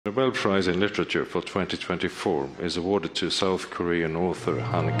The Nobel Prize in Literature for 2024 is awarded to South Korean author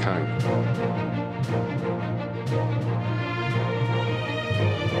Han Kang.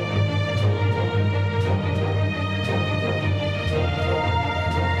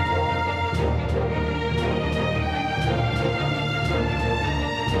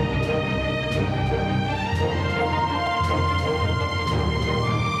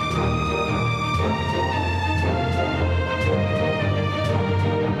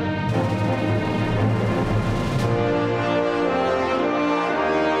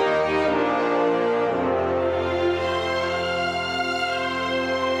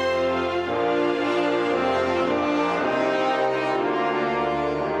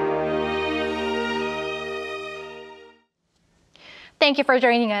 Thank you for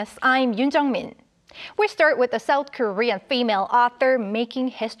joining us. I'm Jung-min. We start with a South Korean female author making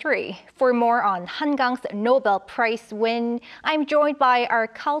history. For more on Han Kang's Nobel Prize win, I'm joined by our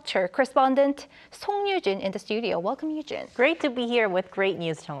culture correspondent, Yoo-jin, in the studio. Welcome, Yoo-jin. Great to be here with great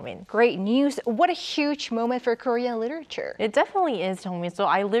news, Jung-min. Great news. What a huge moment for Korean literature. It definitely is, Jung-min. So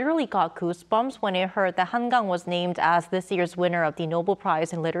I literally got goosebumps when I heard that Han Kang was named as this year's winner of the Nobel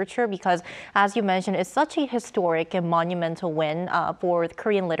Prize in Literature because, as you mentioned, it's such a historic and monumental win for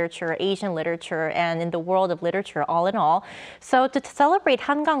Korean literature, Asian literature, and in the world of literature all in all. So to celebrate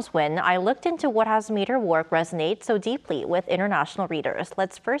Han Kang's win, I looked into what has made her work resonate so deeply with international readers.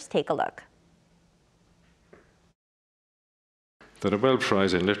 Let's first take a look. The Nobel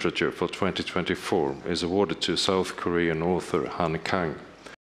Prize in Literature for 2024 is awarded to South Korean author Han Kang.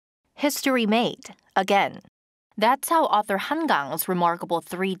 History made, again. That's how author Han Kang's remarkable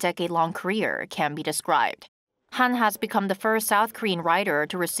 3-decade-long career can be described. Han has become the first South Korean writer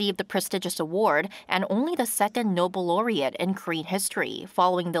to receive the prestigious award and only the second Nobel laureate in Korean history,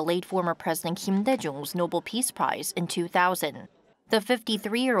 following the late former President Kim Dae-jung's Nobel Peace Prize in 2000. The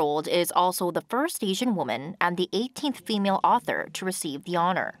 53-year-old is also the first Asian woman and the 18th female author to receive the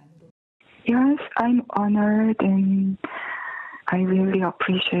honor. Yes, I'm honored and I really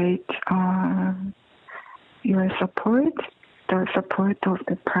appreciate your support, the support of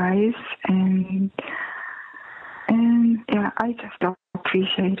the prize, and yeah, I just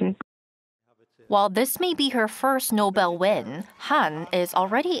appreciate it. While this may be her first Nobel win, Han is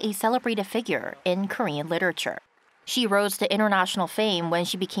already a celebrated figure in Korean literature. She rose to international fame when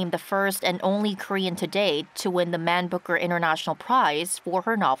she became the first and only Korean to date to win the Man Booker International Prize for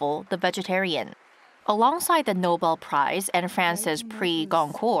her novel, The Vegetarian. Alongside the Nobel Prize and France's Prix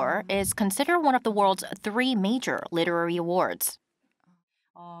Goncourt, is considered one of the world's 3 major literary awards.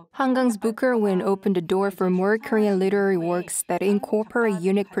 Han Kang's Booker win opened the door for more Korean literary works that incorporate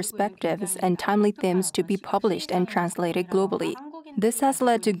unique perspectives and timely themes to be published and translated globally. This has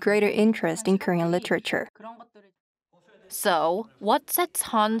led to greater interest in Korean literature. So, what sets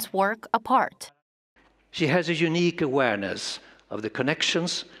Han's work apart? She has a unique awareness of the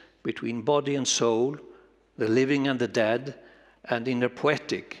connections between body and soul, the living and the dead, and in her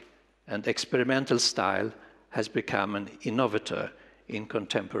poetic and experimental style has become an innovator in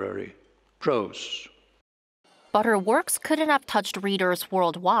contemporary prose. But her works couldn't have touched readers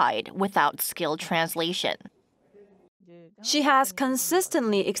worldwide without skilled translation. She has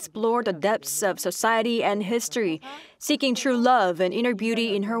consistently explored the depths of society and history, seeking true love and inner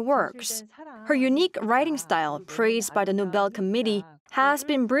beauty in her works. Her unique writing style, praised by the Nobel Committee, has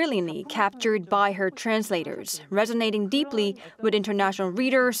been brilliantly captured by her translators, resonating deeply with international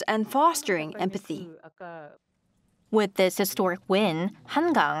readers and fostering empathy. With this historic win,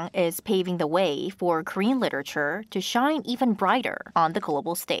 Han Kang is paving the way for Korean literature to shine even brighter on the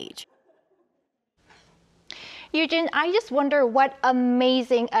global stage. Yoo-jin, I just wonder what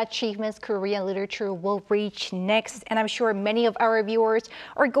amazing achievements Korean literature will reach next. And I'm sure many of our viewers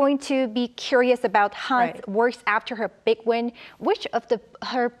are going to be curious about Han's works after her big win. Which of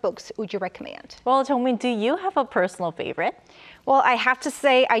her books would you recommend? Well, Jung-min, do you have a personal favorite? Well, I have to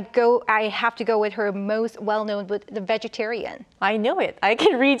say I have to go with her most well-known book, The Vegetarian. I knew it. I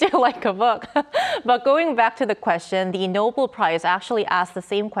can read you like a book. But going back to the question, the Nobel Prize actually asked the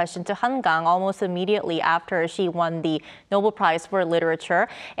same question to Han Kang almost immediately after she won the Nobel Prize for Literature.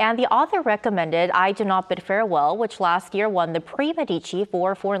 And the author recommended I Do Not Bid Farewell, which last year won the Prix Medici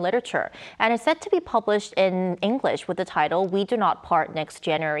for foreign literature. And it's set to be published in English with the title We Do Not Part next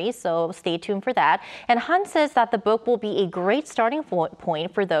January, so stay tuned for that. And Han says that the book will be a great starting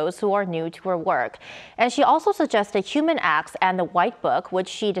point for those who are new to her work. And she also suggested Human Acts and the White Book, which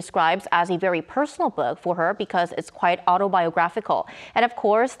she describes as a very personal book for her because it's quite autobiographical. And of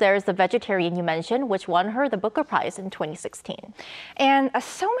course, there's The Vegetarian you mentioned, which won her the Booker Prize in 2016. And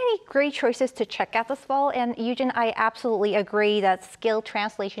so many great choices to check out as well. And Yoo-jin, I absolutely agree that skilled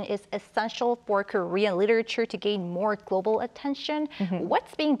translation is essential for Korean literature to gain more global attention.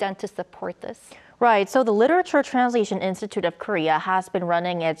 What's being done to support this? Right, so the Literature Translation Institute of Korea has been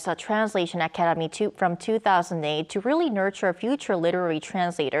running its Translation Academy from 2008 to really nurture future literary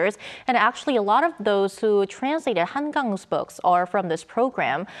translators. And actually, a lot of those who translated Han Kang's books are from this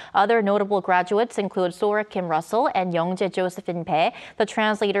program. Other notable graduates include Sora Kim Russell and Youngjae Josephine Bae, the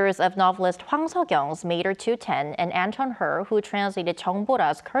translators of novelist Hwang Seok-young's Mater 210, and Anton Her, who translated Chung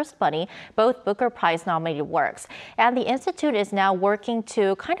Bora's Cursed Bunny, both Booker Prize-nominated works. And the Institute is now working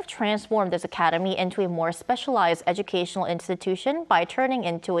to kind of transform this academy into a more specialized educational institution by turning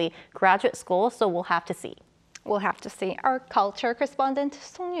into a graduate school, so we'll have to see. We'll have to see. Our culture correspondent,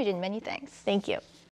 Yoo-jin, many thanks. Thank you.